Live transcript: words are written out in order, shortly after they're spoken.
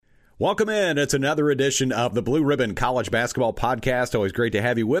Welcome in. It's another edition of the Blue Ribbon College Basketball Podcast. Always great to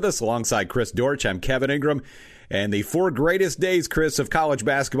have you with us. Alongside Chris Dortch, I'm Kevin Ingram. And the 4 greatest days, Chris, of college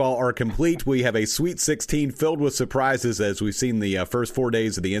basketball are complete. We have a Sweet 16 filled with surprises as we've seen the first 4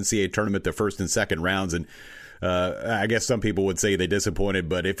 days of the NCAA Tournament, the first and second rounds. And I guess some people would say they disappointed.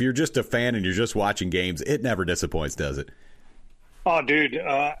 But if you're just a fan and you're just watching games, it never disappoints, does it? Oh, dude,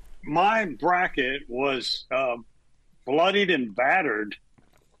 my bracket was bloodied and battered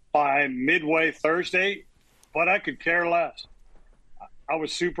by midway Thursday, but I could care less. I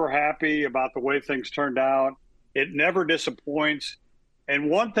was super happy about the way things turned out. It never disappoints. And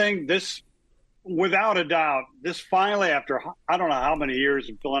one thing, this, without a doubt, this finally, after I don't know how many years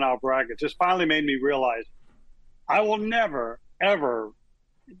of filling out brackets, this finally made me realize I will never, ever,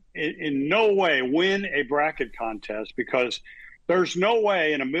 in no way win a bracket contest, because there's no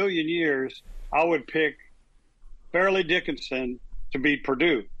way in a million years I would pick Fairleigh Dickinson to beat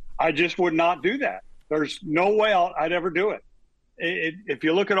Purdue. I just would not do that. There's no way I'd ever do it. If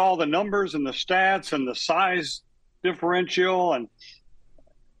you look at all the numbers and the stats and the size differential, and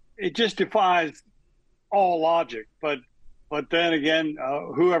it just defies all logic. But then again,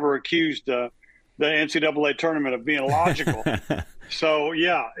 whoever accused the NCAA tournament of being logical. So,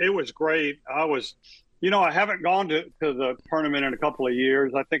 yeah, it was great. I haven't gone to the tournament in a couple of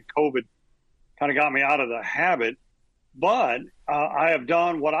years. I think COVID kind of got me out of the habit. But I have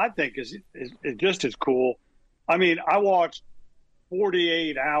done what I think is just as cool. I mean, I watched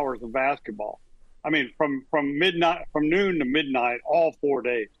 48 hours of basketball. I mean, from noon to midnight, all 4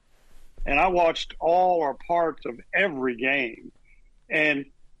 days. And I watched all or parts of every game. And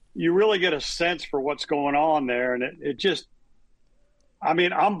you really get a sense for what's going on there. And it just, I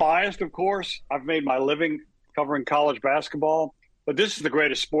mean, I'm biased, of course. I've made my living covering college basketball. But this is the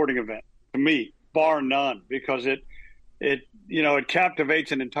greatest sporting event to me, bar none, because it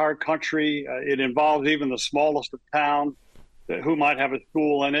captivates an entire country. It involves even the smallest of towns who might have a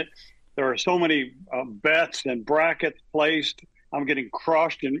school in it. There are so many bets and brackets placed. I'm getting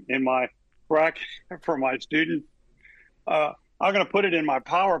crushed in my bracket for my students. I'm going to put it in my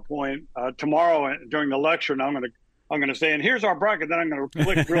PowerPoint tomorrow during the lecture, and I'm going to say, and here's our bracket. Then I'm going to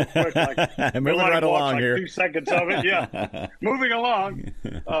click real quick, moving right along here. 2 seconds of it. Yeah, moving along.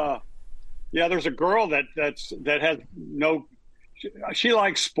 Yeah, there's a girl that has no. She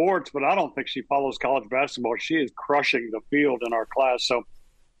likes sports, but I don't think she follows college basketball. She is crushing the field in our class. So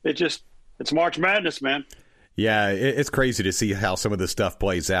it's March Madness, man. Yeah, it's crazy to see how some of this stuff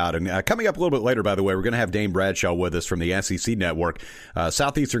plays out. And coming up a little bit later, by the way, we're going to have Dane Bradshaw with us from the SEC Network.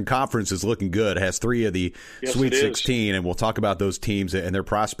 Southeastern Conference is looking good, has 3 of the Sweet 16, and we'll talk about those teams and their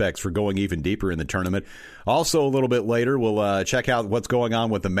prospects for going even deeper in the tournament. Also, a little bit later, we'll check out what's going on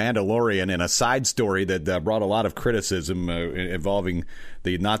with the Mandalorian and a side story that brought a lot of criticism involving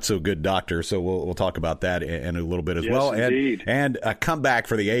the not-so-good doctor. So we'll talk about that in a little bit as well. Indeed. And a comeback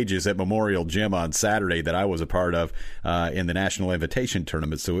for the ages at Memorial Gym on Saturday that I was a part of in the National Invitation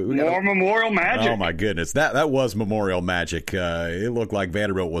Tournament. So we got Memorial Magic. Oh, my goodness. That was Memorial Magic. It looked like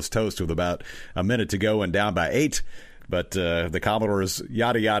Vanderbilt was toast with about a minute to go and down by 8. But the Commodores,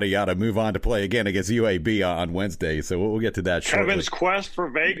 yada, yada, yada, move on to play again against UAB on Wednesday. So we'll get to that shortly. Kevin's quest for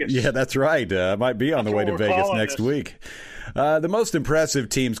Vegas. Yeah, that's right. Might be on the way to Vegas next week. The most impressive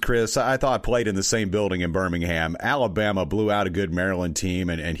teams, Chris, I thought played in the same building in Birmingham. Alabama blew out a good Maryland team,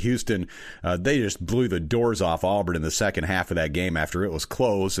 and Houston, they just blew the doors off Auburn in the second half of that game after it was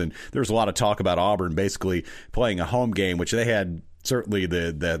close. And there was a lot of talk about Auburn basically playing a home game, which they had certainly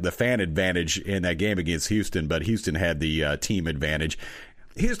the fan advantage in that game against Houston, but Houston had the team advantage.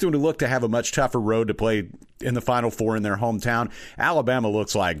 Houston would look to have a much tougher road to play in the Final Four in their hometown. Alabama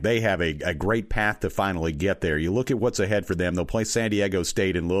looks like they have a great path to finally get there. You look at what's ahead for them. They'll play San Diego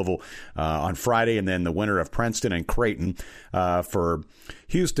State in Louisville on Friday, and then the winner of Princeton and Creighton. For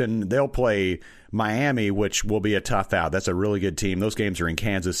Houston, they'll play Miami, which will be a tough out. That's a really good team. Those games are in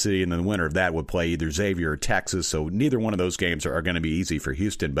Kansas City, and then the winner of that would play either Xavier or Texas. So neither one of those games are going to be easy for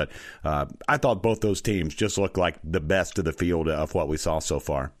Houston. But I thought both those teams just looked like the best of the field of what we saw so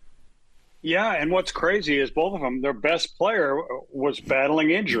far. Yeah, and what's crazy is both of them, their best player was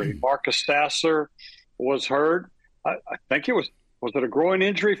battling injury. Marcus Sasser was hurt. I think was it a groin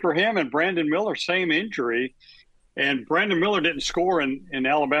injury for him? And Brandon Miller, same injury. And Brandon Miller didn't score in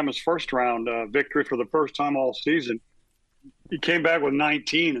Alabama's first round victory for the first time all season. He came back with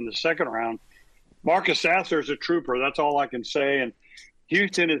 19 in the second round. Marcus Sasser is a trooper. That's all I can say. And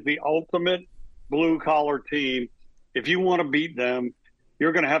Houston is the ultimate blue-collar team. If you want to beat them,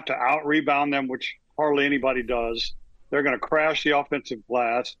 you're going to have to out-rebound them, which hardly anybody does. They're going to crash the offensive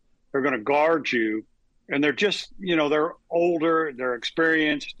glass. They're going to guard you. and they're just, they're older, they're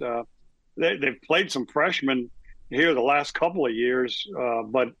experienced. They've played some freshmen here the last couple of years,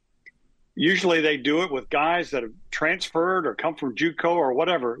 but usually they do it with guys that have transferred or come from JUCO or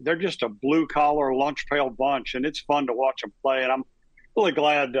whatever. They're just a blue-collar, lunch-pail bunch, and it's fun to watch them play. And I'm really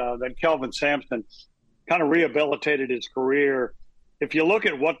glad that Kelvin Sampson kind of rehabilitated his career. If you look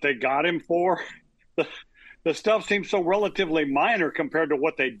at what they got him for, the stuff seems so relatively minor compared to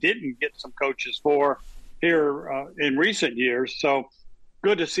what they didn't get some coaches for here in recent years. So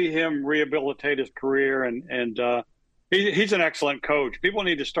good to see him rehabilitate his career, and he's an excellent coach. People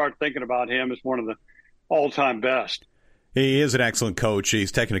need to start thinking about him as one of the all-time best. He is an excellent coach.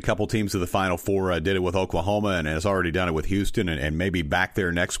 He's taken a couple teams to the Final Four, did it with Oklahoma, and has already done it with Houston, and maybe back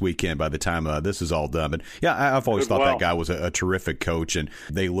there next weekend by the time this is all done. But, yeah, I've always thought that guy was a terrific coach, and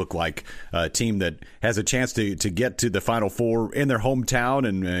they look like a team that has a chance to get to the Final Four in their hometown,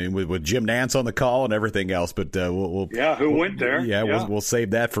 and with Jim Nantz on the call and everything else. But who went there? Yeah. We'll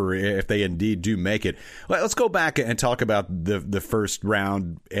save that for if they indeed do make it. Let's go back and talk about the first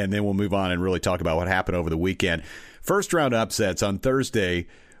round, and then we'll move on and really talk about what happened over the weekend. First round upsets on Thursday.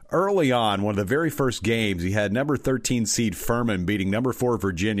 Early on, one of the very first games, he had number 13 seed Furman beating number 4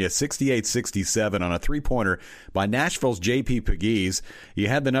 Virginia 68-67 on a three-pointer by Nashville's J.P. Pegues. You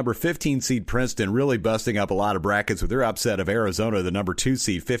had the number 15 seed Princeton really busting up a lot of brackets with their upset of Arizona, the number 2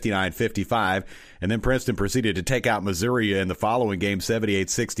 seed 59-55. And then Princeton proceeded to take out Missouri in the following game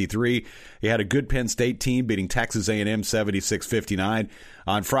 78-63. You had a good Penn State team beating Texas A&M 76-59.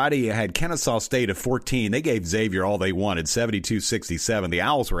 On Friday, you had Kennesaw State of 14. They gave Xavier all they wanted, 72-67. The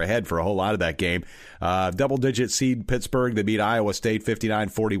Owls were ahead for a whole lot of that game. Double-digit seed Pittsburgh, they beat Iowa State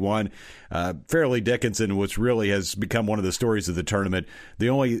 59-41. Fairleigh Dickinson, which really has become one of the stories of the tournament,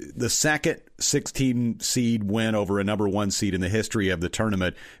 the second 16 seed win over a number 1 seed in the history of the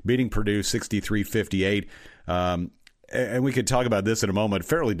tournament, beating Purdue 63-58. And we could talk about this in a moment.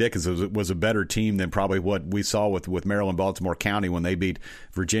 Fairleigh Dickinson was a better team than probably what we saw with Maryland Baltimore County when they beat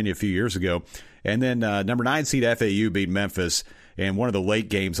Virginia a few years ago. And then number 9 seed FAU beat Memphis in one of the late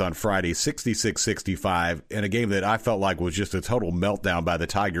games on Friday, 66-65, in a game that I felt like was just a total meltdown by the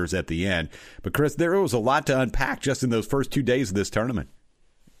Tigers at the end. But, Chris, there was a lot to unpack just in those first 2 days of this tournament.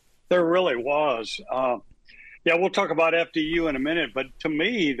 There really was. We'll talk about FDU in a minute, but to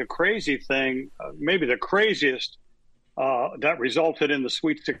me, the crazy thing, maybe the craziest that resulted in the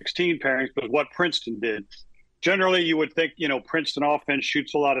Sweet 16 pairings was what Princeton did. Generally, you would think, Princeton offense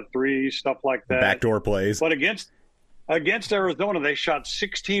shoots a lot of threes, stuff like that. Backdoor plays. But against Arizona, they shot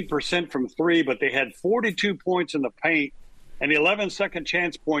 16% from three, but they had 42 points in the paint and 11 second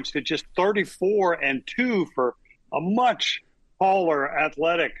chance points to just 34 and 2 for a much taller,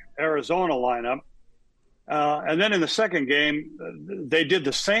 athletic Arizona lineup. And then in the second game, they did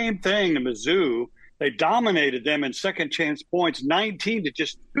the same thing to Mizzou. They dominated them in second chance points, 19 to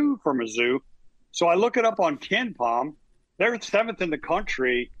just 2 for Mizzou. So I look it up on KenPom. They're 7th in the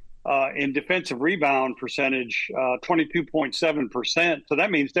country in defensive rebound percentage, 22.7%. So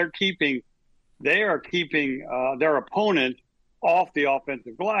that means they are keeping their opponent off the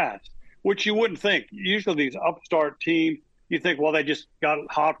offensive glass, which you wouldn't think. Usually these upstart teams, you think, well, they just got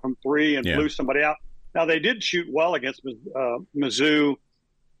hot from three and blew somebody out. Now, they did shoot well against Mizzou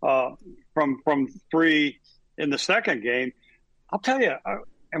from three in the second game. I'll tell you,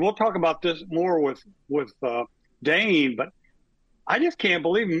 and we'll talk about this more with Dane, but I just can't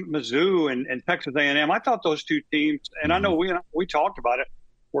believe Mizzou and Texas A&M. I thought those two teams, and I know we talked about it,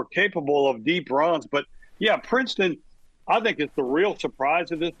 were capable of deep runs. But, yeah, Princeton, I think, is the real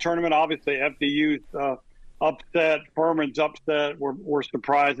surprise of this tournament. Obviously, FDU's upset, Furman's upset were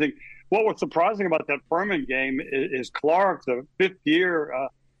surprising. What was surprising about that Furman game is Clark, the fifth-year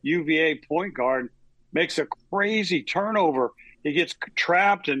UVA point guard, makes a crazy turnover. He gets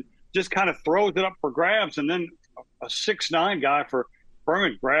trapped and just kind of throws it up for grabs, and then a 6'9" guy for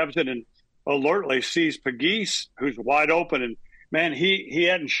Furman grabs it and alertly sees Pegues, who's wide open. And, man, he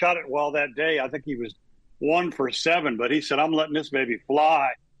hadn't shot it well that day. I think he was 1 for 7, but he said, I'm letting this baby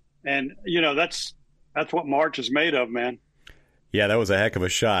fly. And, that's what March is made of, man. Yeah, that was a heck of a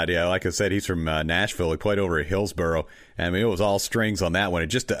shot. Yeah, like I said, he's from Nashville. He played over at Hillsboro. I mean, it was all strings on that one.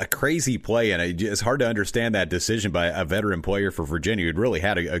 It's just a crazy play, and it's hard to understand that decision by a veteran player for Virginia who'd really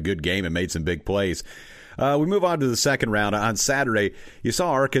had a good game and made some big plays. We move on to the second round. On Saturday, you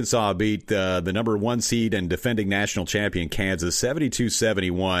saw Arkansas beat the number 1 seed and defending national champion Kansas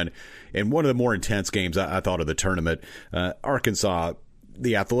 72-71 in one of the more intense games I thought of the tournament. Arkansas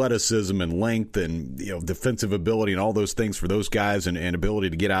the athleticism and length and defensive ability and all those things for those guys and ability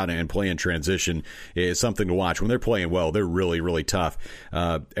to get out and play in transition is something to watch. When they're playing well, they're really, really tough.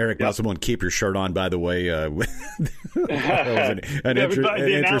 Eric Musselman, keep your shirt on, by the way. That was an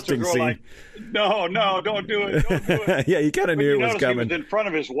interesting scene. Like, no, don't do it. Don't do it. Yeah, you kind of knew it was coming. He was in front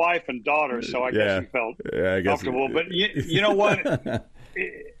of his wife and daughter, so I guess he felt comfortable. But you know what?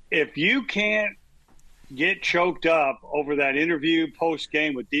 If you can't get choked up over that interview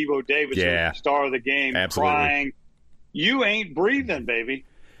post-game with Devo Davidson, the star of the game, crying, you ain't breathing, baby.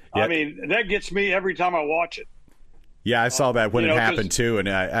 Yep. I mean, that gets me every time I watch it. Yeah, I saw that when it happened, too, and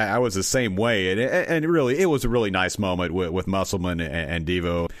I was the same way. And really, it was a really nice moment with Musselman and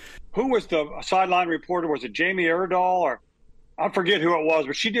Devo. Who was the sideline reporter? Was it Jamie Erdahl? Or I forget who it was,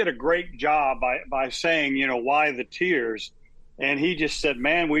 but she did a great job by saying, why the tears? And he just said,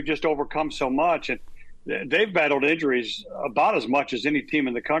 man, we've just overcome so much. And they've battled injuries about as much as any team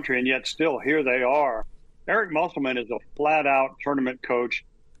in the country, and yet still here they are. Eric Musselman is a flat-out tournament coach.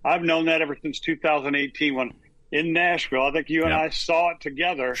 I've known that ever since 2018 when in Nashville. I think you and I saw it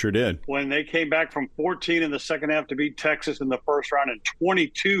together. Sure did. When they came back from 14 in the second half to beat Texas in the first round and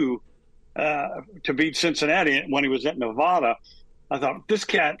 22 to beat Cincinnati when he was at Nevada. I thought, this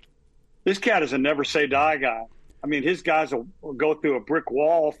cat is a never-say-die guy. I mean, his guys will go through a brick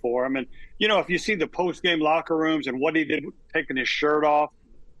wall for him. And, if you see the post-game locker rooms and what he did taking his shirt off,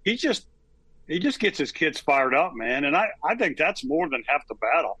 he just gets his kids fired up, man. And I think that's more than half the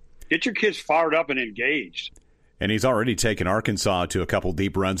battle. Get your kids fired up and engaged. And he's already taken Arkansas to a couple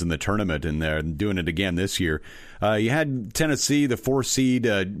deep runs in the tournament, and they're doing it again this year. You had Tennessee, the 4 seed.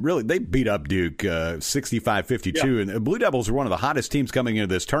 Really, they beat up Duke 65-52. Yeah. And the Blue Devils are one of the hottest teams coming into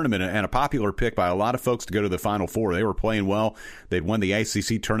this tournament and a popular pick by a lot of folks to go to the Final Four. They were playing well. They'd won the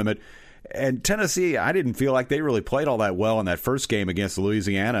ACC tournament. And Tennessee, I didn't feel like they really played all that well in that first game against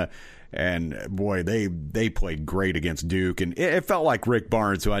Louisiana. And, boy, they played great against Duke. And it felt like Rick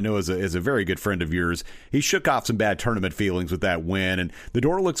Barnes, who I know is a very good friend of yours, he shook off some bad tournament feelings with that win. And the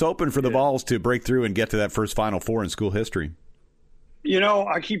door looks open for the Vols to break through and get to that first Final Four in school history.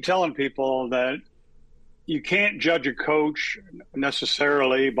 I keep telling people that you can't judge a coach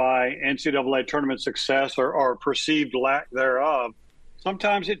necessarily by NCAA tournament success or perceived lack thereof.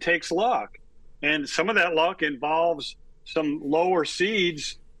 Sometimes it takes luck. And some of that luck involves some lower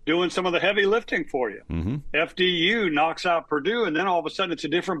seeds doing some of the heavy lifting for you. Mm-hmm. FDU knocks out Purdue, and then all of a sudden it's a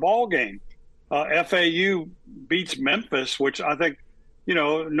different ball game. FAU beats Memphis, which I think,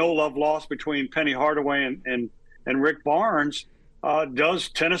 no love lost between Penny Hardaway and Rick Barnes does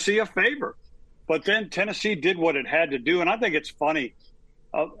Tennessee a favor. But then Tennessee did what it had to do, and I think it's funny.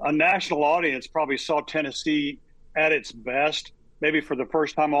 A national audience probably saw Tennessee at its best, maybe for the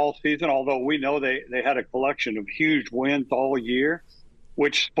first time all season, although we know they had a collection of huge wins all year,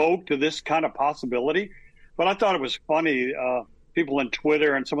 which spoke to this kind of possibility. But I thought it was funny, people on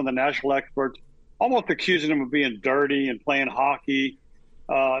Twitter and some of the national experts almost accusing them of being dirty and playing hockey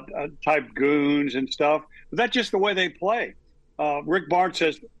type goons and stuff. But that's just the way they play. Rick Barnes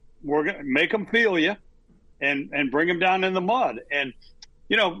says, we're going to make them feel you and bring them down in the mud. And,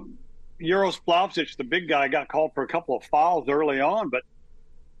 Uros Plavsic, the big guy, got called for a couple of fouls early on, but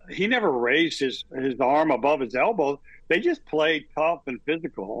he never raised his arm above his elbow. They just played tough and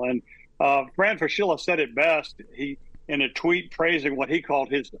physical. And Fran Fraschilla said it best. He, in a tweet praising what he called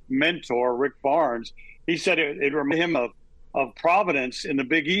his mentor, Rick Barnes, he said it reminded him of Providence in the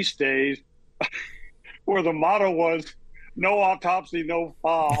Big East days, where the motto was, no autopsy, no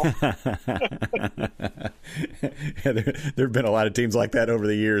foul. There have been a lot of teams like that over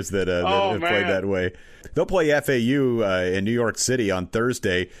the years that have played that way. They'll play FAU in New York City on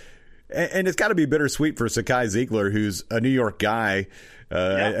Thursday. And it's got to be bittersweet for Sakai Ziegler, who's a New York guy.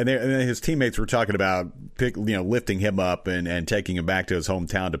 And his teammates were talking about lifting him up and taking him back to his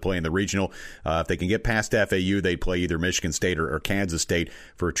hometown to play in the regional. If they can get past FAU, they'd play either Michigan State or Kansas State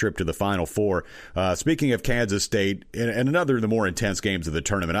for a trip to the Final Four. Speaking of Kansas State, and another of the more intense games of the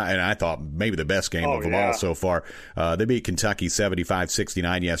tournament, I thought maybe the best game of them all so far. They beat Kentucky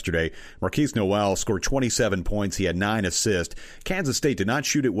 75-69 yesterday. Marquise Noel scored 27 points. He had 9 assists. Kansas State did not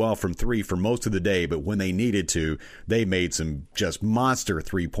shoot it well from 3 for most of the day, but when they needed to, they made some just monster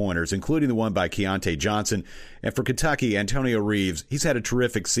three-pointers, including the one by Keontae Johnson. And for Kentucky, Antonio Reeves, he's had a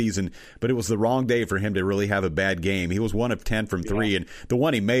terrific season, but it was the wrong day for him to really have a bad game. He was 1 of 10 from 3, and the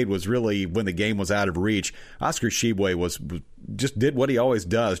one he made was really when the game was out of reach. Oscar Tshiebwe was just did what he always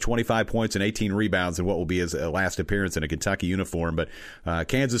does, 25 points and 18 rebounds in what will be his last appearance in a Kentucky uniform. But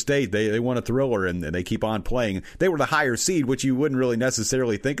Kansas State, they won a thriller, and they keep on playing. They were the higher seed, which you wouldn't really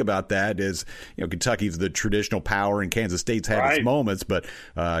necessarily think about that, as Kentucky's the traditional power and Kansas State's had its moments. But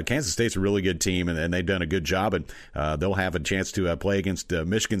Kansas State's a really good team, and they've done a good job, and they'll have a chance to play against a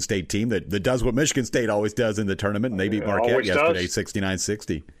Michigan State team that does what Michigan State always does in the tournament, and they beat Marquette yesterday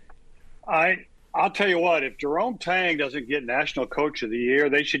 69-60. I'll tell you what, if Jerome Tang doesn't get National Coach of the Year,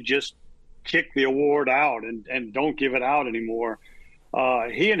 they should just kick the award out and don't give it out anymore.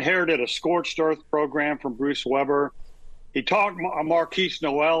 He inherited a scorched earth program from Bruce Weber. He talked Marquise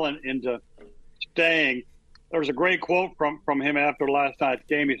Noel into staying. There was a great quote from him after last night's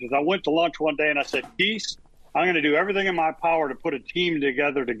game. He says, I went to lunch one day and I said, Keith, I'm going to do everything in my power to put a team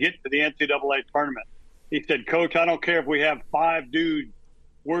together to get to the NCAA tournament. He said, Coach, I don't care if we have 5 dudes.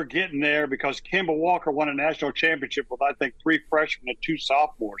 We're getting there, because Kemba Walker won a national championship with, I think, 3 freshmen and 2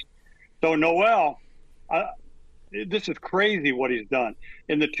 sophomores. So Noel, this is crazy what he's done.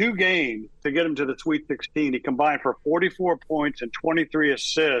 In the 2 games to get him to the Sweet 16, he combined for 44 points and 23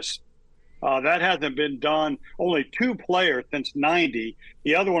 assists. That hasn't been done. Only 2 players since 90.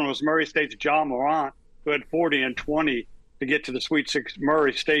 The other one was Murray State's John Morant, who had 40 and 20 to get to the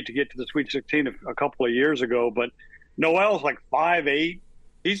Murray State to get to the Sweet 16 a couple of years ago. But Noel's like 5'8".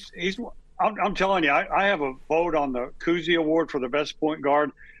 I'm telling you, I have a vote on the Cousy Award for the best point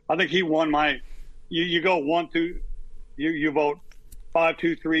guard. I think he won my. You go 1 through, you vote 5,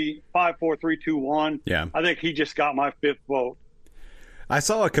 2, 3, 5, 4, 3, 2, 1. Yeah, I think he just got my 5th vote. I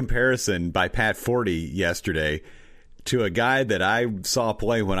saw a comparison by Pat Forty yesterday to a guy that I saw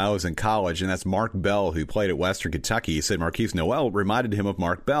play when I was in college, and that's Mark Bell, who played at Western Kentucky. He said Marquise Noel reminded him of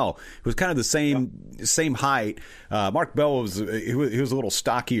Mark Bell. It was kind of the same height. Mark Bell was a little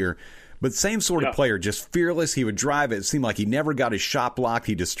stockier, but same sort of player, just fearless. He would drive it. It seemed like he never got his shot blocked.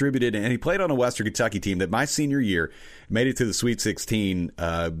 He distributed, and he played on a Western Kentucky team that my senior year made it to the Sweet 16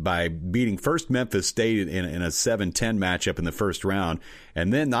 by beating first Memphis State in a 7-10 matchup in the first round,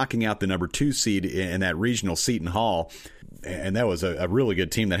 and then knocking out the number 2 seed in that regional Seton Hall. And that was a really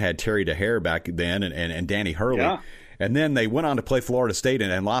good team that had Terry DeHare back then and Danny Hurley. Yeah. And then they went on to play Florida State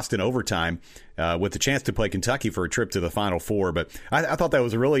and lost in overtime with the chance to play Kentucky for a trip to the Final Four. But I thought that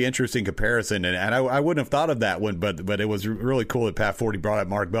was a really interesting comparison, and I wouldn't have thought of that one, but it was really cool that Pat Forty brought up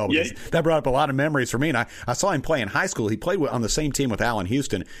Mark Bell, because that brought up a lot of memories for me. And I saw him play in high school. He played on the same team with Allen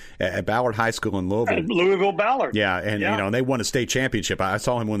Houston at Ballard High School in Louisville. At Louisville Ballard. Yeah, and they won a state championship. I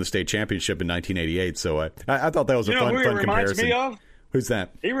saw him win the state championship in 1988, so I thought that was a fun comparison. Reminds me of? Who's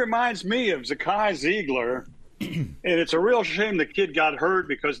that? He reminds me of Zakai Ziegler. And it's a real shame the kid got hurt,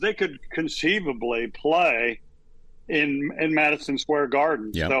 because they could conceivably play in Madison Square Garden.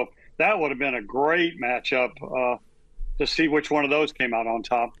 Yep. So that would have been a great matchup to see which one of those came out on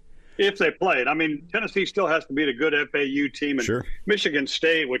top if they played. I mean, Tennessee still has to beat a good FAU team, and Michigan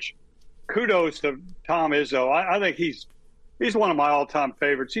State, which kudos to Tom Izzo. I think he's one of my all-time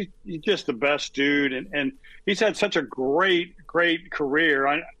favorites. He's just the best dude, and he's had such a great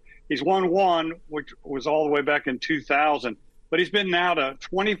career. He's won 1, which was all the way back in 2000. But he's been now to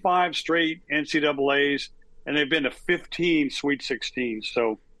 25 straight NCAAs, and they've been to 15 Sweet 16.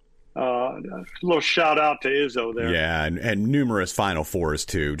 So a little shout-out to Izzo there. Yeah, and numerous Final Fours,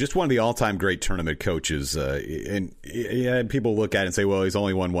 too. Just one of the all-time great tournament coaches. And people look at it and say, well, he's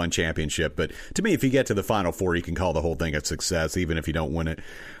only won 1 championship. But to me, if you get to the Final Four, you can call the whole thing a success, even if you don't win it.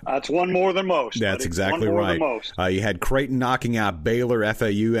 That's one more than most. That's exactly right. You had Creighton knocking out Baylor.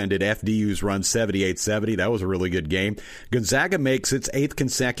 FAU ended FDU's run 78-70. That was a really good game. Gonzaga makes its 8th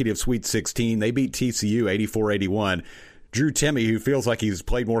consecutive Sweet 16. They beat TCU 84-81. Drew Timme, who feels like he's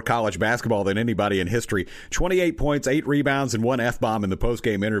played more college basketball than anybody in history, 28 points, 8 rebounds, and 1 F-bomb in the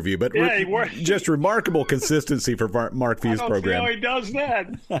postgame interview. But just remarkable consistency for Mark Few's program. I don't see how he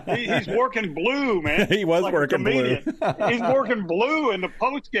does that. He's working blue, man. He was like working blue. He's working blue in the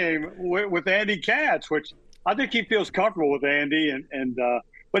postgame with Andy Katz, which I think he feels comfortable with Andy,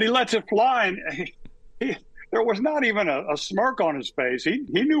 but he lets it fly. And there was not even a smirk on his face. He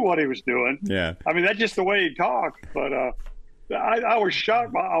knew what he was doing. Yeah. I mean, that's just the way he talked. But I was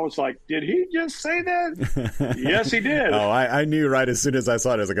shocked. I was like, did he just say that? Yes, he did. I knew right as soon as I saw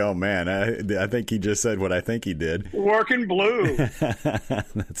it. I was like, oh, man, I think he just said what I think he did. Working blue.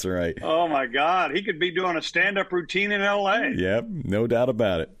 That's right. Oh, my God. He could be doing a stand-up routine in L.A. Yep, no doubt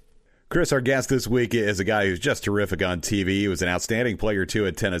about it. Chris, our guest this week is a guy who's just terrific on TV. He was an outstanding player, too,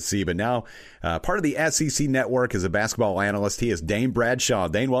 at Tennessee, but now part of the SEC network as a basketball analyst. He is Dane Bradshaw.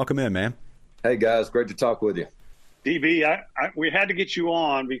 Dane, welcome in, man. Hey, guys. Great to talk with you. DB, we had to get you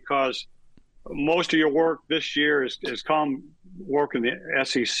on because most of your work this year has come work in the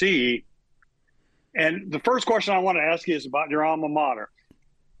SEC. And the first question I want to ask you is about your alma mater.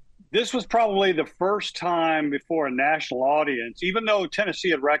 This was probably the first time before a national audience, even though Tennessee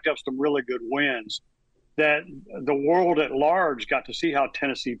had racked up some really good wins, that the world at large got to see how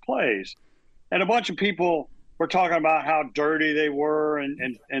Tennessee plays. And a bunch of people were talking about how dirty they were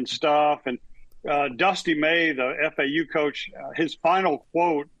and stuff. And Dusty May, the FAU coach, his final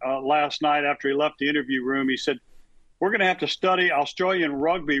quote last night after he left the interview room, he said, "We're going to have to study Australian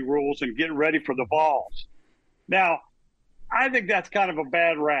rugby rules and get ready for the balls." Now, I think that's kind of a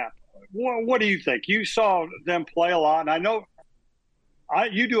bad rap. What do you think? You saw them play a lot, and I know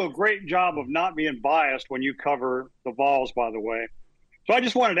you do a great job of not being biased when you cover the Vols, by the way. So I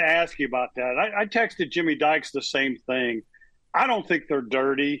just wanted to ask you about that. I texted Jimmy Dykes the same thing. I don't think they're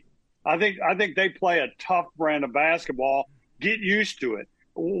dirty. I think they play a tough brand of basketball. Get used to it.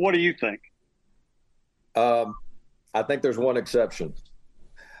 What do you think? I think there's one exception.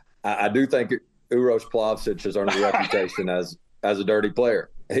 I do think Uros Plavsic has earned a reputation as a dirty player.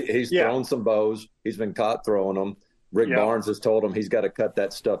 He's thrown some bows. He's been caught throwing them. Rick Barnes has told him he's got to cut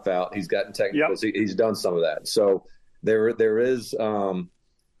that stuff out. He's gotten technicals. He's done some of that. So there is a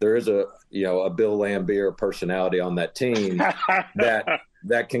Bill Laimbeer personality on that team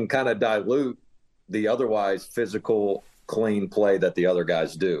that can kind of dilute the otherwise physical, clean play that the other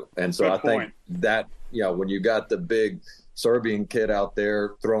guys do. And so I think that, when you got the big Serbian kid out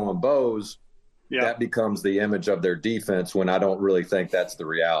there throwing bows, that becomes the image of their defense, when I don't really think that's the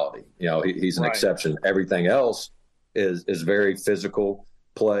reality. He's an exception. Everything else is very physical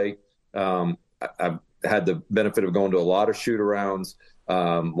play. I've had the benefit of going to a lot of shoot-arounds,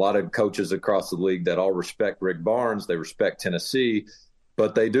 a lot of coaches across the league that all respect Rick Barnes. They respect Tennessee,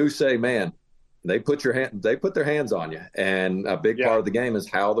 but they do say, man, they put their hands on you. And a big part of the game is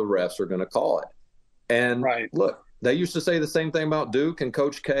how the refs are going to call it. And look, they used to say the same thing about Duke and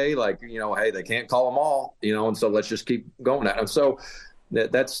Coach K, like, hey, they can't call them all, and so let's just keep going at them. So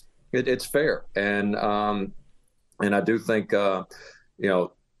it's fair. And I do think,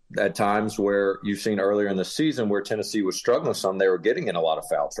 at times where you've seen earlier in the season where Tennessee was struggling some, they were getting in a lot of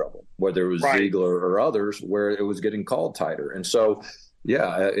foul trouble, whether it was Ziegler or others, where it was getting called tighter. And so,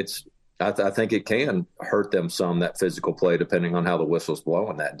 I think it can hurt them some, that physical play, depending on how the whistle's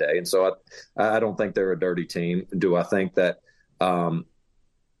blowing that day. And so I don't think they're a dirty team. Do I think that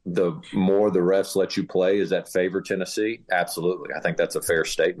the more the refs let you play, is that favor Tennessee? Absolutely. I think that's a fair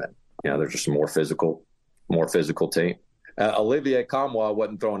statement. They're just a more physical team. Olivier Comwa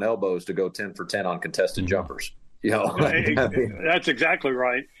wasn't throwing elbows to go 10 for 10 on contested jumpers. That's exactly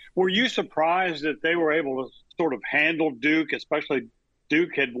right. Were you surprised that they were able to sort of handle Duke, especially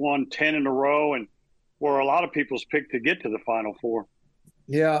Duke had won 10 in a row and were a lot of people's pick to get to the Final Four?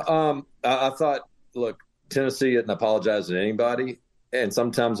 Yeah, I thought, look, Tennessee didn't apologize to anybody. And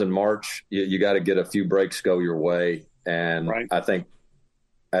sometimes in March, you got to get a few breaks go your way. And I think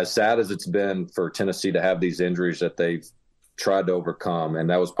as sad as it's been for Tennessee to have these injuries that they've tried to overcome, and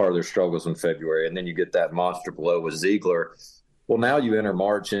that was part of their struggles in February, and then you get that monster blow with Ziegler. Well, now you enter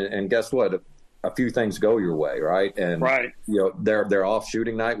March, and guess what? A few things go your way, right? And they're off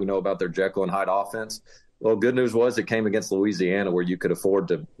shooting night. We know about their Jekyll and Hyde offense. Well, good news was it came against Louisiana, where you could afford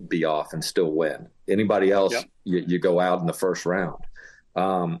to be off and still win. Anybody else, you go out in the first round.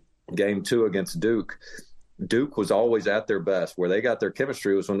 Game 2 against Duke. Duke was always at their best. Where they got their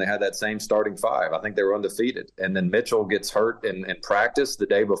chemistry was when they had that same starting five. I think they were undefeated. And then Mitchell gets hurt in practice the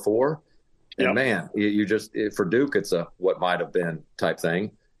day before. And man, you just, for Duke, it's a what might have been type thing.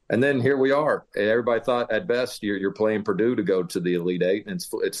 And then here we are. Everybody thought at best you're playing Purdue to go to the Elite Eight, and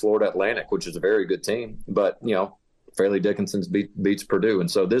it's Florida Atlantic, which is a very good team. But, Fairleigh Dickinson beats Purdue. And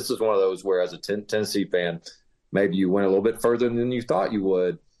so this is one of those where, as a Tennessee fan, maybe you went a little bit further than you thought you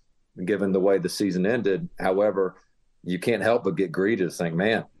would, given the way the season ended. However, you can't help but get greedy to think,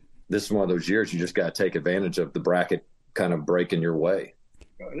 man, this is one of those years you just got to take advantage of the bracket kind of breaking your way.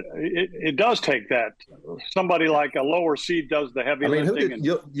 It does take that. Somebody like a lower seed does the heavy lifting.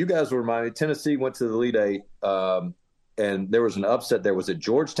 You guys were reminded, Tennessee went to the Elite Eight, and there was an upset there. Was it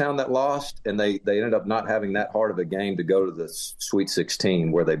Georgetown that lost? And they ended up not having that hard of a game to go to the Sweet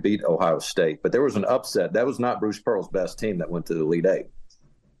 16 where they beat Ohio State. But there was an upset. That was not Bruce Pearl's best team that went to the Elite Eight.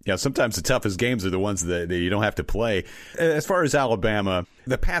 Yeah, sometimes the toughest games are the ones that you don't have to play. As far as Alabama,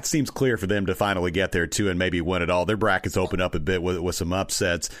 the path seems clear for them to finally get there, too, and maybe win it all. Their brackets open up a bit with some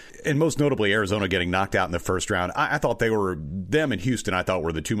upsets, and most notably Arizona getting knocked out in the first round. I thought them and Houston, I thought,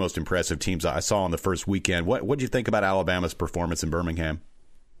 were the two most impressive teams I saw in the first weekend. What did you think about Alabama's performance in Birmingham?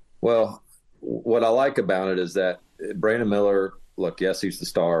 Well, what I like about it is that Brandon Miller, look, yes, he's the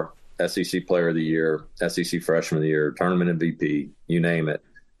star SEC Player of the Year, SEC Freshman of the Year, Tournament MVP, you name it.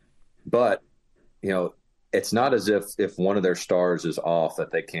 But, it's not as if one of their stars is off that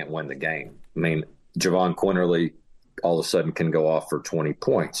they can't win the game. I mean, Javon Quinterly all of a sudden can go off for 20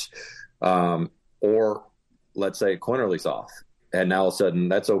 points. Or let's say Quinterly's off. And now all of a sudden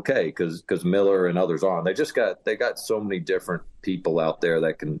that's okay because Miller and others aren't. They got so many different people out there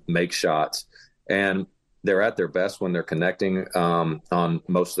that can make shots. And they're at their best when they're connecting on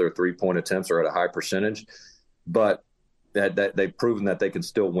most of their three-point attempts are at a high percentage. But that they've proven that they can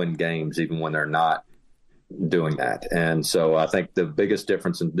still win games even when they're not doing that. And so I think the biggest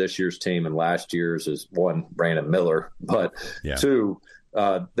difference in this year's team and last year's is, one, Brandon Miller, but two,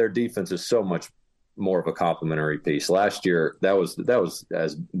 their defense is so much more of a complementary piece. Last year, that was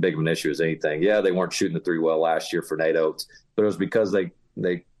as big of an issue as anything. Yeah, they weren't shooting the three well last year for Nate Oates, but it was because they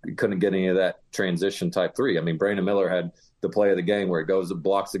couldn't get any of that transition type three. I mean, Brandon Miller had the play of the game where it goes and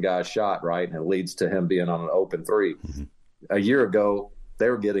blocks the guy's shot, right, and it leads to him being on an open three. Mm-hmm. A year ago, they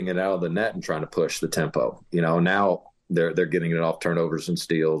were getting it out of the net and trying to push the tempo. Now they're getting it off turnovers and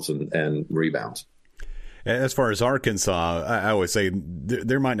steals and rebounds. As far as Arkansas, I always say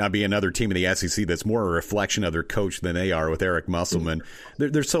there might not be another team in the SEC that's more a reflection of their coach than they are with Eric Musselman.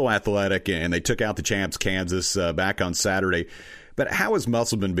 They're so athletic, and they took out the champs Kansas back on Saturday. But how has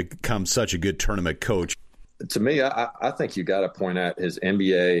Musselman become such a good tournament coach? To me, I think you got to point out his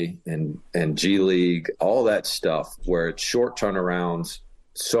NBA and G League, all that stuff where it's short turnarounds.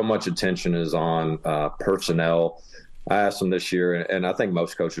 So much attention is on personnel. I asked him this year, and I think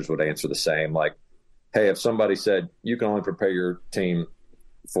most coaches would answer the same. Like, hey, if somebody said you can only prepare your team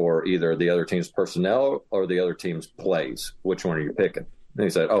for either the other team's personnel or the other team's plays, which one are you picking? And he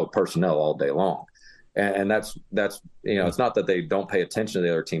said, personnel all day long. And that's it's not that they don't pay attention to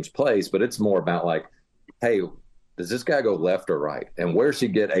the other team's plays, but it's more about like, hey, does this guy go left or right? And where's he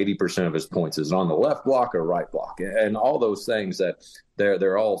get 80% of his points? Is it on the left block or right block? And all those things that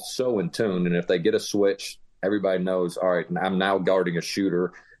they're all so in tune. And if they get a switch, everybody knows, all right, I'm now guarding a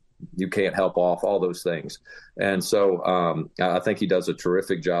shooter. You can't help off, all those things. And so I think he does a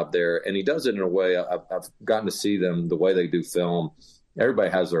terrific job there. And he does it in a way I've gotten to see them, the way they do film.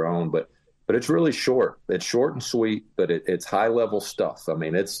 Everybody has their own, but it's really short. It's short and sweet, but it's high-level stuff. I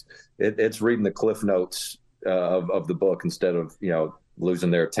mean, it's reading the cliff notes of the book instead of,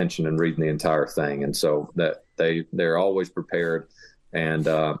 losing their attention and reading the entire thing. And so that they're always prepared. And,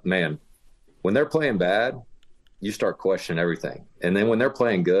 man, when they're playing bad, you start questioning everything. And then when they're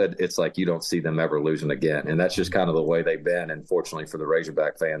playing good, it's like you don't see them ever losing again. And that's just kind of the way they've been. And fortunately for the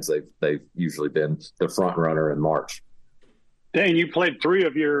Razorback fans, they've usually been the front runner in March. Dane, you played 3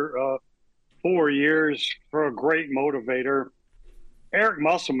 of your 4 years for a great motivator. Eric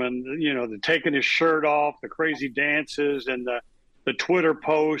Musselman, the taking his shirt off, the crazy dances and the Twitter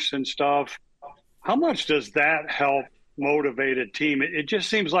posts and stuff. How much does that help motivate a team? It just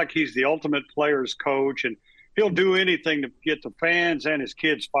seems like he's the ultimate player's coach, and he'll do anything to get the fans and his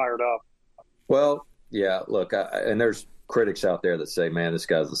kids fired up. Well, yeah, look, and there's critics out there that say, man, this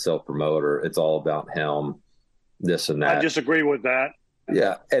guy's a self-promoter. It's all about him, this and that. I disagree with that.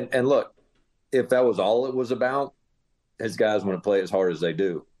 Yeah, and look, if that was all it was about, his guys wouldn't play as hard as they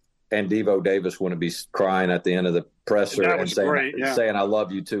do. And Devo Davis wouldn't be crying at the end of the presser and saying, I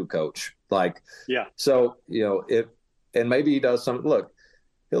love you too, coach. Like, yeah. So, and maybe he does some, look,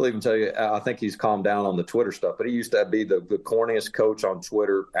 he'll even tell you, I think he's calmed down on the Twitter stuff, but he used to be the corniest coach on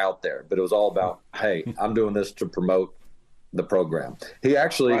Twitter out there. But it was all about, hey, I'm doing this to promote the program. He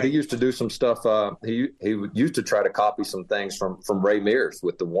actually, he used to do some stuff. He used to try to copy some things from Ray Mears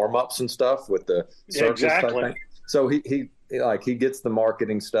with the warm-ups and stuff with the circus type thing. So he gets the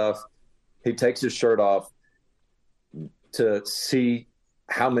marketing stuff. He takes his shirt off to see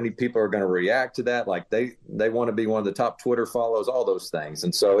how many people are going to react to that. Like they want to be one of the top Twitter follows, all those things.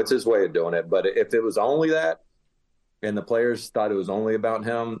 And so it's his way of doing it. But if it was only that and the players thought it was only about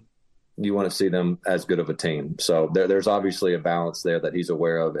him, you want to see them as good of a team. So there's obviously a balance there that he's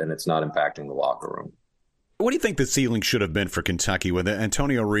aware of, and it's not impacting the locker room. What do you think the ceiling should have been for Kentucky with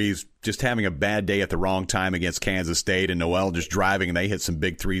Antonio Reeves just having a bad day at the wrong time against Kansas State and Noel just driving, and they hit some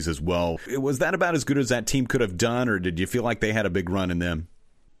big threes as well? Was that about as good as that team could have done, or did you feel like they had a big run in them?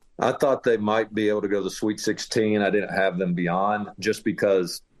 I thought they might be able to go to the Sweet 16. I didn't have them beyond, just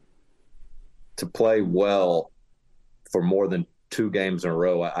because to play well for more than 2 games in a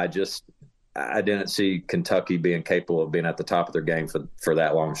row, I didn't see Kentucky being capable of being at the top of their game for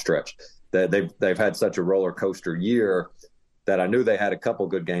that long stretch. They've had such a roller coaster year that I knew they had a couple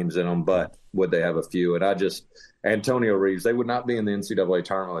good games in them, but would they have a few? And Antonio Reeves, they would not be in the NCAA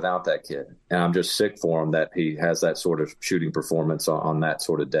tournament without that kid. And I'm just sick for him that he has that sort of shooting performance on that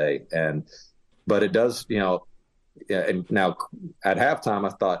sort of day. But it does, and now at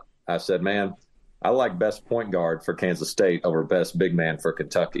halftime, I said, man, I like best point guard for Kansas State over best big man for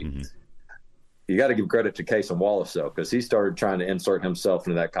Kentucky. Mm-hmm. You got to give credit to Cason Wallace, though, because he started trying to insert himself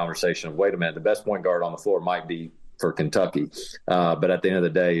into that conversation of, wait a minute, the best point guard on the floor might be for Kentucky. But at the end of the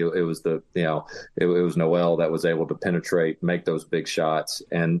day, it was it was Noel that was able to penetrate, make those big shots.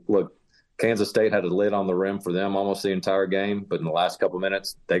 And look, Kansas State had a lid on the rim for them almost the entire game, but in the last couple of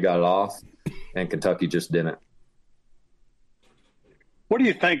minutes, they got it off, and Kentucky just didn't. What do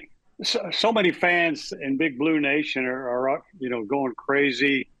you think? So many fans in Big Blue Nation are going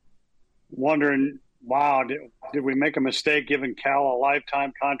crazy, wondering, wow, did we make a mistake giving Cal a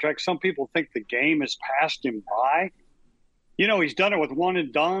lifetime contract? Some people think the game has passed him by. He's done it with one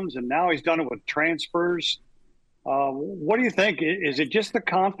and dones, and now he's done it with transfers. What do you think? Is it just the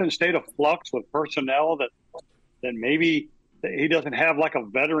constant state of flux with personnel that maybe he doesn't have like a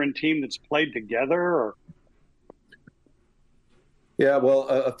veteran team that's played together? Or? Yeah, well,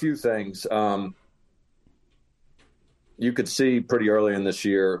 a few things. You could see pretty early in this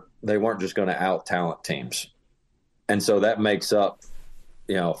year they weren't just going to out-talent teams. And so that makes up,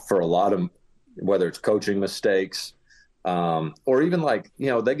 for a lot of, whether it's coaching mistakes or even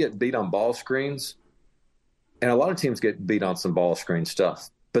they get beat on ball screens. And a lot of teams get beat on some ball screen stuff.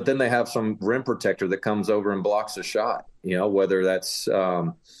 But then they have some rim protector that comes over and blocks a shot, whether that's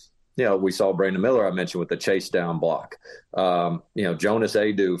we saw Brandon Miller, I mentioned, with the chase down block. Jonas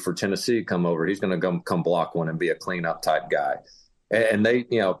Adu for Tennessee come over. He's going to come block one and be a cleanup type guy. And they,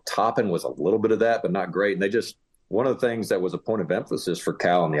 Toppin was a little bit of that, but not great. And one of the things that was a point of emphasis for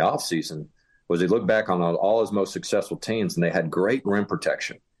Cal in the offseason was he looked back on all his most successful teams, and they had great rim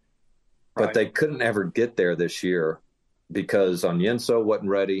protection. But right. They couldn't ever get there this year because Onyenso wasn't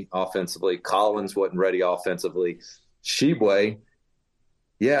ready offensively. Collins wasn't ready offensively. Shibwe,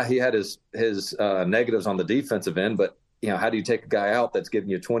 yeah, he had his negatives on the defensive end, but how do you take a guy out that's giving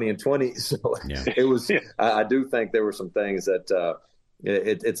you 20 and 20? So It was. Yeah. I do think there were some things that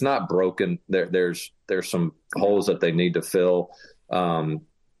it's not broken. There's some holes that they need to fill, but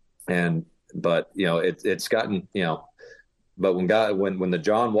it's gotten But when the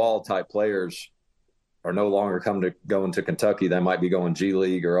John Wall type players are no longer going to Kentucky, they might be going G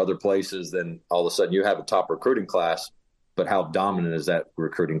League or other places. Then all of a sudden you have a top recruiting class. But how dominant is that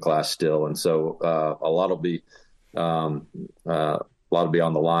recruiting class still? And so a lot will be on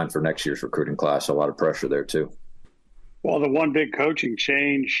the line for next year's recruiting class. A lot of pressure there too. Well, the one big coaching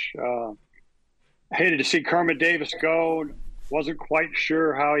change. Hated to see Kermit Davis go. Wasn't quite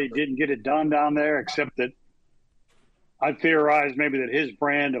sure how he didn't get it done down there, except that I theorized maybe that his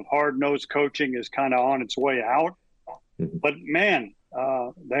brand of hard-nosed coaching is kind of on its way out. Mm-hmm. But man,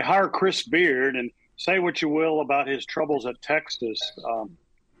 they hire Chris Beard, and say what you will about his troubles at Texas.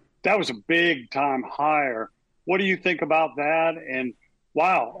 That was a big-time hire. What do you think about that? And,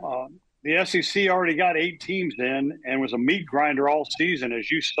 wow, the SEC already got 8 teams in and was a meat grinder all season,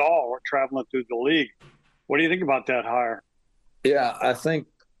 as you saw traveling through the league. What do you think about that hire? Yeah, I think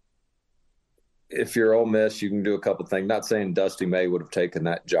if you're Ole Miss, you can do a couple things. Not saying Dusty May would have taken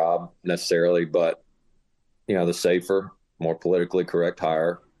that job necessarily, but, the safer, more politically correct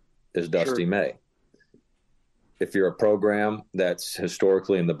hire is Dusty May. If you're a program that's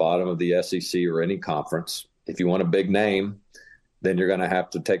historically in the bottom of the SEC or any conference, if you want a big name, then you're going to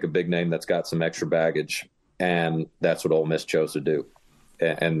have to take a big name that's got some extra baggage. And that's what Ole Miss chose to do.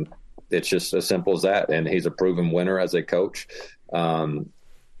 And it's just as simple as that. And he's a proven winner as a coach.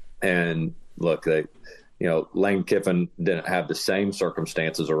 And look, Lane Kiffin didn't have the same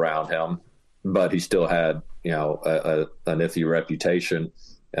circumstances around him, but he still had, an iffy reputation.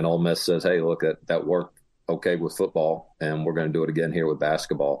 And Ole Miss says, hey, look, that worked okay with football, and we're going to do it again here with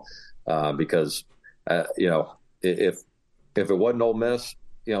basketball because if it wasn't Ole Miss,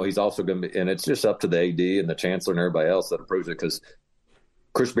 he's also going to be, and it's just up to the AD and the chancellor and everybody else that approves it, because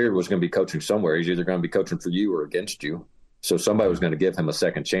Chris Beard was going to be coaching somewhere. He's either going to be coaching for you or against you, so somebody was going to give him a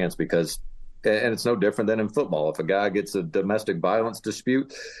second chance. Because, and it's no different than in football, if a guy gets a domestic violence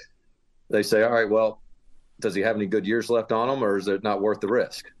dispute, they say, all right, well, does he have any good years left on him, or is it not worth the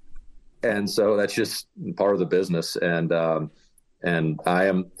risk? And so that's just part of the business. And I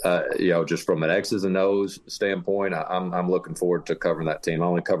am, just from an X's and O's standpoint, I'm looking forward to covering that team. I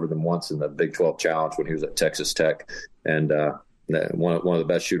only covered them once in the Big 12 Challenge when he was at Texas Tech, and one of the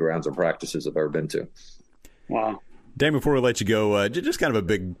best shoot-arounds and practices I've ever been to. Wow. Dan, before we let you go, just kind of a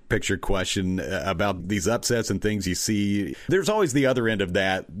big picture question about these upsets and things you see. There's always the other end of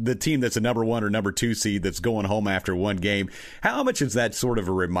that, the team that's a number 1 or number 2 seed that's going home after one game. How much is that sort of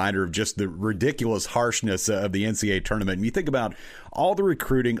a reminder of just the ridiculous harshness of the NCAA tournament? And you think about all the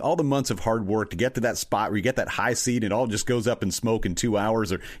recruiting, all the months of hard work to get to that spot where you get that high seed and it all just goes up in smoke in 2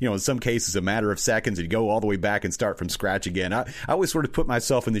 hours, or, in some cases a matter of seconds, and you go all the way back and start from scratch again. I always sort of put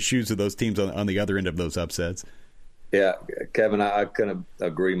myself in the shoes of those teams on the other end of those upsets. Yeah, Kevin, I couldn't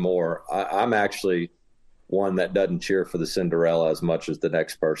agree more. I'm actually one that doesn't cheer for the Cinderella as much as the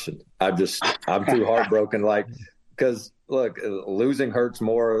next person. I'm too heartbroken, because look, losing hurts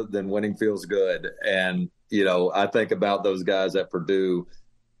more than winning feels good. And, I think about those guys at Purdue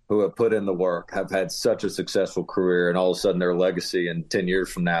who have put in the work, have had such a successful career, and all of a sudden their legacy in 10 years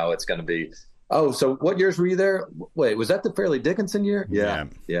from now, it's going to be, oh, so what years were you there? Wait, was that the Fairleigh Dickinson year? Yeah,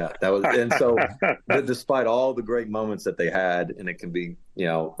 that was. And so, despite all the great moments that they had, and it can be,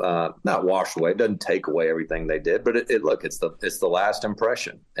 not washed away. It doesn't take away everything they did, but it's the last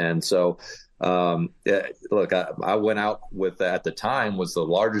impression. And so, look, I went out with, at the time, was the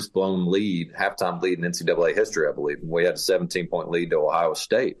largest blown halftime lead in NCAA history, I believe. We had a 17-point lead to Ohio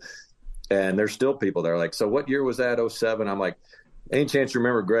State, and there's still people there like, so what year was that? 2007. I'm like, any chance you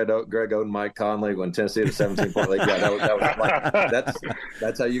remember Greg Oden, Mike Conley when Tennessee had a 17-point lead? Yeah, that was like,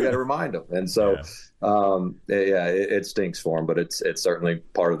 that's how you got to remind them. And so, it stinks for them, but it's certainly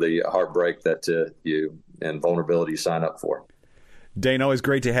part of the heartbreak that you and vulnerability you sign up for. Dane, always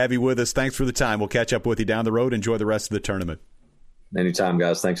great to have you with us. Thanks for the time. We'll catch up with you down the road. Enjoy the rest of the tournament. Anytime,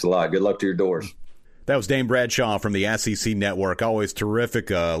 guys. Thanks a lot. Good luck to your doors. That was Dane Bradshaw from the SEC Network. Always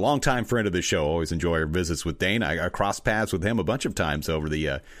terrific, longtime friend of the show. Always enjoy our visits with Dane. I crossed paths with him a bunch of times over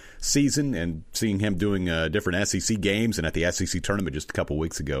the season, and seeing him doing different SEC games and at the SEC tournament just a couple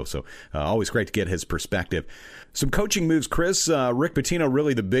weeks ago. So always great to get his perspective. Some coaching moves, Chris. Rick Pitino,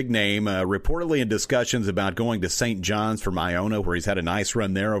 really the big name, reportedly in discussions about going to St. John's from Iona, where he's had a nice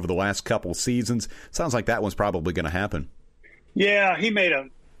run there over the last couple seasons. Sounds like that one's probably going to happen. Yeah, he made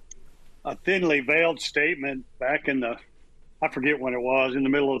a thinly veiled statement back I forget when it was, in the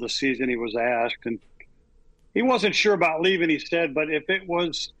middle of the season. He was asked, and he wasn't sure about leaving, he said, but if it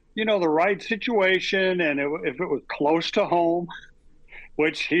was, the right situation, and if it was close to home,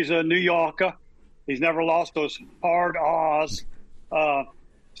 which he's a New Yorker, he's never lost those hard ahs.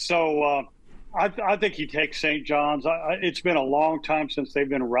 So I think he takes St. John's. It's been a long time since they've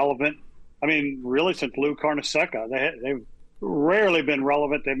been relevant. I mean, really since Lou Carnesecca. They've rarely been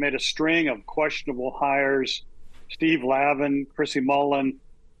relevant. They've made a string of questionable hires. Steve Lavin, Chrissy Mullen,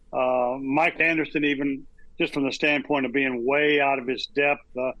 Mike Anderson, even just from the standpoint of being way out of his depth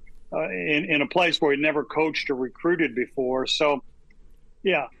in a place where he never coached or recruited before. So,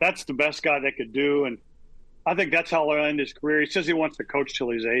 yeah, that's the best guy they could do. And I think that's how he'll end his career. He says he wants to coach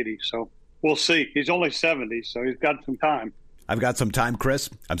till he's 80. So we'll see. He's only 70, so he's got some time. I've got some time, Chris.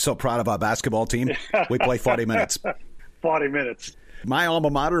 I'm so proud of our basketball team. We play 40 minutes. 40 minutes. My alma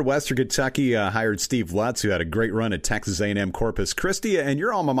mater, Western Kentucky, hired Steve Lutz, who had a great run at Texas A&M Corpus Christi. And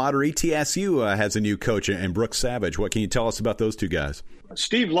your alma mater, ETSU, has a new coach in Brooks Savage. What can you tell us about those two guys?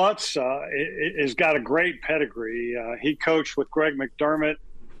 Steve Lutz has got a great pedigree. He coached with Greg McDermott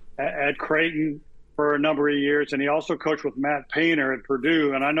at Creighton for a number of years, and he also coached with Matt Painter at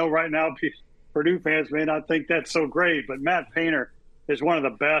Purdue. And I know right now Purdue fans may not think that's so great, but Matt Painter is one of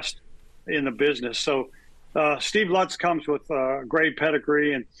the best in the business. So Steve Lutz comes with a great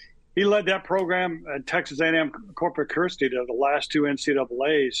pedigree, and he led that program at Texas A&M Corpus Christi to the last two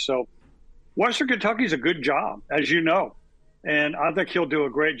NCAAs. So Western Kentucky's a good job, as you know, and I think he'll do a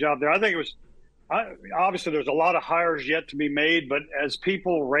great job there. I think obviously there's a lot of hires yet to be made, but as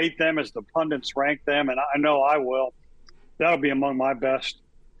people rate them, as the pundits rank them, and I know I will, that'll be among my best.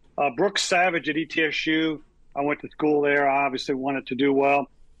 Brooks Savage at ETSU, I went to school there. I obviously wanted to do well.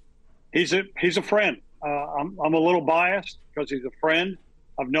 He's a friend. I'm a little biased because he's a friend.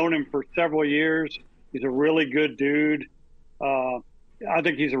 I've known him for several years. He's a really good dude. I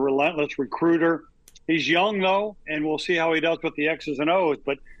think he's a relentless recruiter. He's young, though, and we'll see how he does with the X's and O's.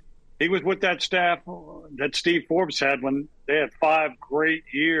 But he was with that staff that Steve Forbes had when they had 5 great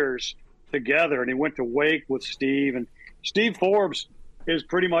years together, and he went to Wake with Steve. And Steve Forbes is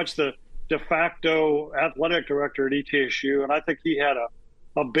pretty much the de facto athletic director at ETSU, and I think he had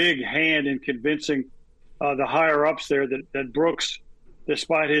a big hand in convincing the higher-ups there that Brooks,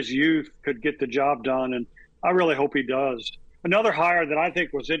 despite his youth, could get the job done, and I really hope he does. Another hire that I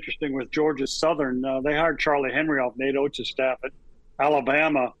think was interesting was Georgia Southern. They hired Charlie Henry off Nate Oates' staff at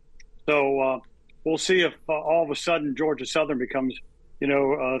Alabama. So we'll see if all of a sudden Georgia Southern becomes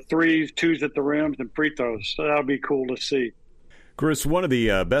threes, twos at the rims, and free throws. So that'll be cool to see. Chris, one of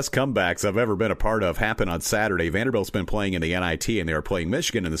the best comebacks I've ever been a part of happened on Saturday. Vanderbilt's been playing in the NIT, and they were playing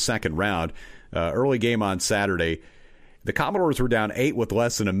Michigan in the second round. Early game on Saturday. The Commodores were down 8 with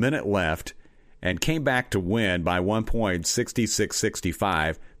less than a minute left and came back to win by 1 point,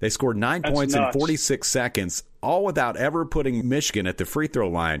 66-65. They scored 9 points in 46 seconds, all without ever putting Michigan at the free throw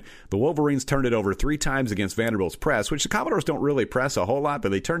line. The Wolverines turned it over 3 times against Vanderbilt's press, which the Commodores don't really press a whole lot,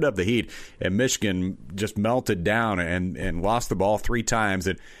 but they turned up the heat, and Michigan just melted down and lost the ball 3 times.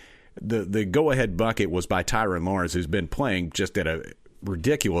 And the go-ahead bucket was by Tyron Lawrence, who's been playing just at a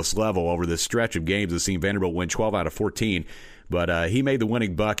ridiculous level over this stretch of games. Has seen Vanderbilt win 12 out of 14. But he made the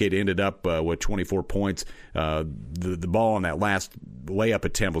winning bucket, ended up with 24 points. The ball on that last layup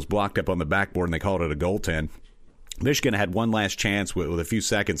attempt was blocked up on the backboard, and they called it a goaltend. Michigan had one last chance with a few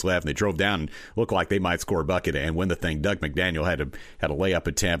seconds left, and they drove down and looked like they might score a bucket and win the thing. Doug McDaniel had a layup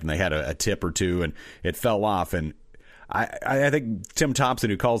attempt, and they had a tip or two, and it fell off. And I think Tim Thompson,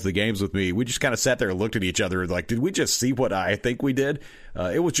 who calls the games with me, we just kind of sat there and looked at each other like, did we just see what I think we did?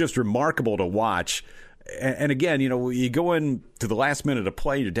 It was just remarkable to watch. And again, you go into the last minute of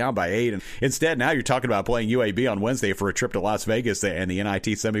play, you're down by 8, and instead now you're talking about playing UAB on Wednesday for a trip to Las Vegas and the NIT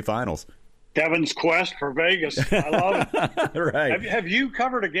semifinals. Kevin's quest for Vegas. I love it. Right. Have you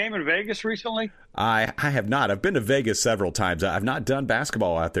covered a game in Vegas recently? I have not. I've been to Vegas several times. I've not done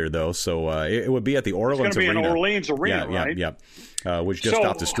basketball out there, though, so it would be at the Orleans Arena. It's going to be in Orleans Arena, right? Yeah. Which just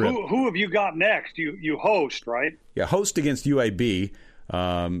off the strip. Who have you got next? You host, right? Yeah, host against UAB.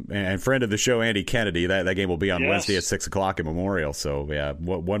 And friend of the show, Andy Kennedy. That game will be on Wednesday at 6 o'clock at Memorial. So yeah,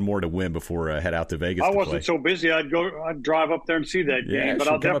 one more to win before head out to Vegas. I wasn't so busy. I'd drive up there and see that game, but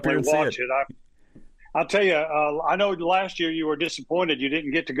I'll definitely watch it. I'll tell you. I know last year you were disappointed you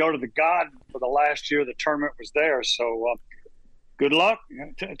didn't get to go to the Garden for the last year the tournament was there. So good luck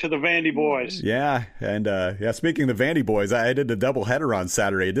to the Vandy boys. Yeah, and speaking of the Vandy boys, I did the doubleheader on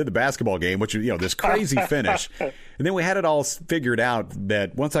Saturday. I did the basketball game, which this crazy finish, and then we had it all figured out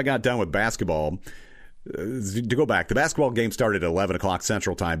that once I got done with basketball, to go back, the basketball game started at 11 o'clock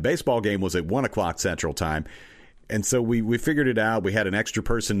Central Time. Baseball game was at 1 o'clock Central Time. And so we figured it out. We had an extra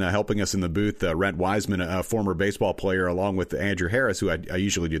person helping us in the booth, Rent Wiseman, a former baseball player, along with Andrew Harris, who I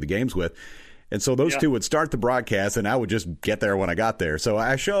usually do the games with. And so those two would start the broadcast, and I would just get there when I got there. So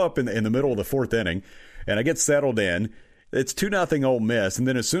I show up in the middle of the 4th inning, and I get settled in. It's 2-0 Ole Miss, and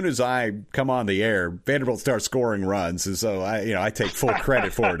then as soon as I come on the air, Vanderbilt starts scoring runs, and so I take full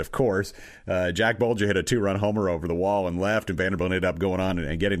credit for it. Of course, Jack Bolger hit a 2-run homer over the wall and left, and Vanderbilt ended up going on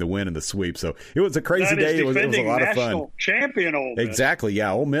and getting the win in the sweep. So it was a crazy day. It was a lot of fun. Champion Ole Miss. Exactly,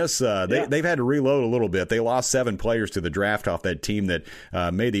 yeah. Ole Miss they've had to reload a little bit. They lost 7 players to the draft off that team that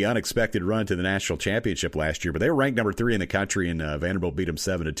made the unexpected run to the national championship last year. But they were ranked number 3 in the country, and Vanderbilt beat them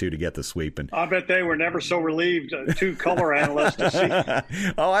 7-2 to get the sweep. And I bet they were never so relieved. 2 color analysts to see.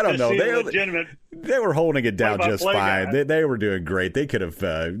 I don't know. They were holding it down just fine. They were doing great. They could have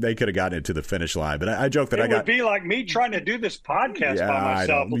gotten it to the finish line. But I joke that it would be like me trying to do this podcast by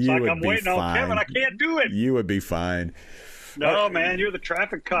myself. It's like I'm waiting on Kevin. I can't do it. You would be fine. No, man, you're the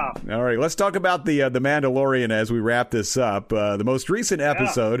traffic cop. All right, let's talk about the Mandalorian as we wrap this up. The most recent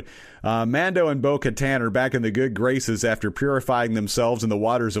episode, Mando and Bo-Katan are back in the good graces after purifying themselves in the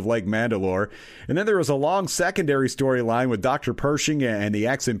waters of Lake Mandalore. And then there was a long secondary storyline with Dr. Pershing and the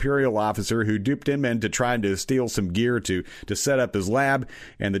ex-Imperial officer who duped him into trying to steal some gear to set up his lab,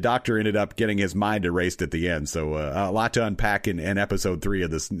 and the doctor ended up getting his mind erased at the end. So a lot to unpack in episode 3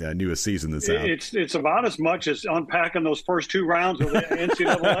 of this newest season that's out. It's about as much as unpacking those first 2 rounds of the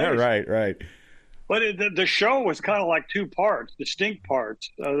NCAA. Right. But the show was kind of like 2 parts, distinct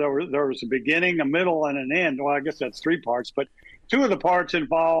parts. There was a beginning, a middle, and an end. Well, I guess that's 3 parts. But 2 of the parts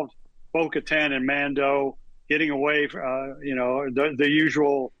involved Bo-Katan and Mando getting away, the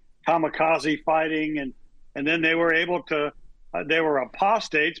usual kamikaze fighting. And then they were able to, they were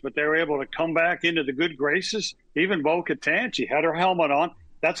apostates, but they were able to come back into the good graces. Even Bo-Katan, she had her helmet on.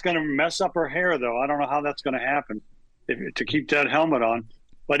 That's going to mess up her hair, though. I don't know how that's going to happen to keep that helmet on.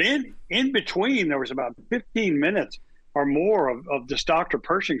 But in between, there was about 15 minutes or more of this Dr.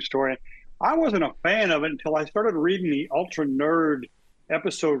 Pershing story. I wasn't a fan of it until I started reading the Ultra Nerd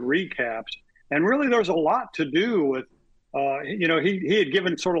episode recaps. And really, there's a lot to do with, he had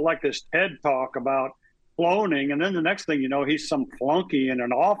given sort of like this TED talk about cloning. And then the next thing you know, he's some flunky in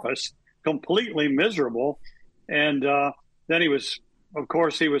an office, completely miserable. And then he was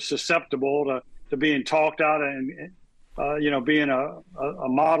susceptible to being talked out and being a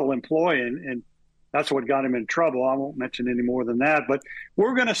model employee, and that's what got him in trouble. I won't mention any more than that, but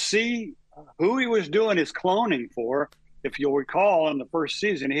we're going to see who he was doing his cloning for if you'll recall, in the first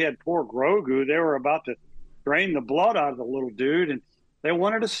season, he had poor Grogu. They were about to drain the blood out of the little dude, and they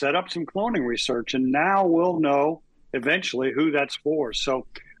wanted to set up some cloning research. And now we'll know eventually who that's for. So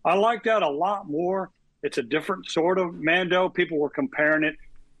I like that a lot more. It's a different sort of Mando. People were comparing it.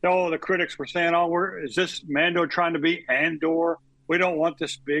 Oh, the critics were saying, is this Mando trying to be Andor? We don't want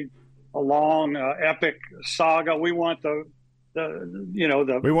this big, long, epic saga. We want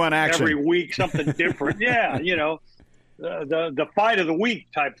we want action every week, something different. Yeah, the fight of the week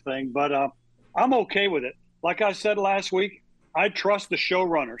type thing. But I'm okay with it. Like I said last week, I trust the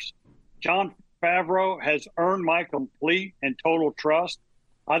showrunners. Jon Favreau has earned my complete and total trust.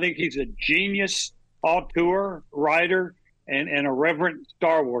 I think he's a genius auteur, writer, and a reverent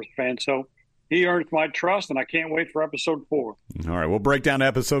Star Wars fan. So he earns my trust, and I can't wait for episode 4. All right, we'll break down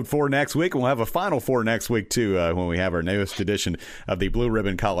episode 4 next week, and we'll have a final 4 next week, too, when we have our newest edition of the Blue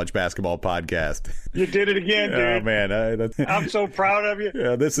Ribbon College Basketball Podcast. You did it again, dude. Oh, man. I'm so proud of you.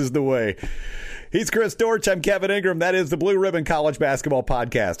 Yeah, this is the way. He's Chris Dortch. I'm Kevin Ingram. That is the Blue Ribbon College Basketball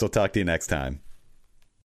Podcast. I'll talk to you next time.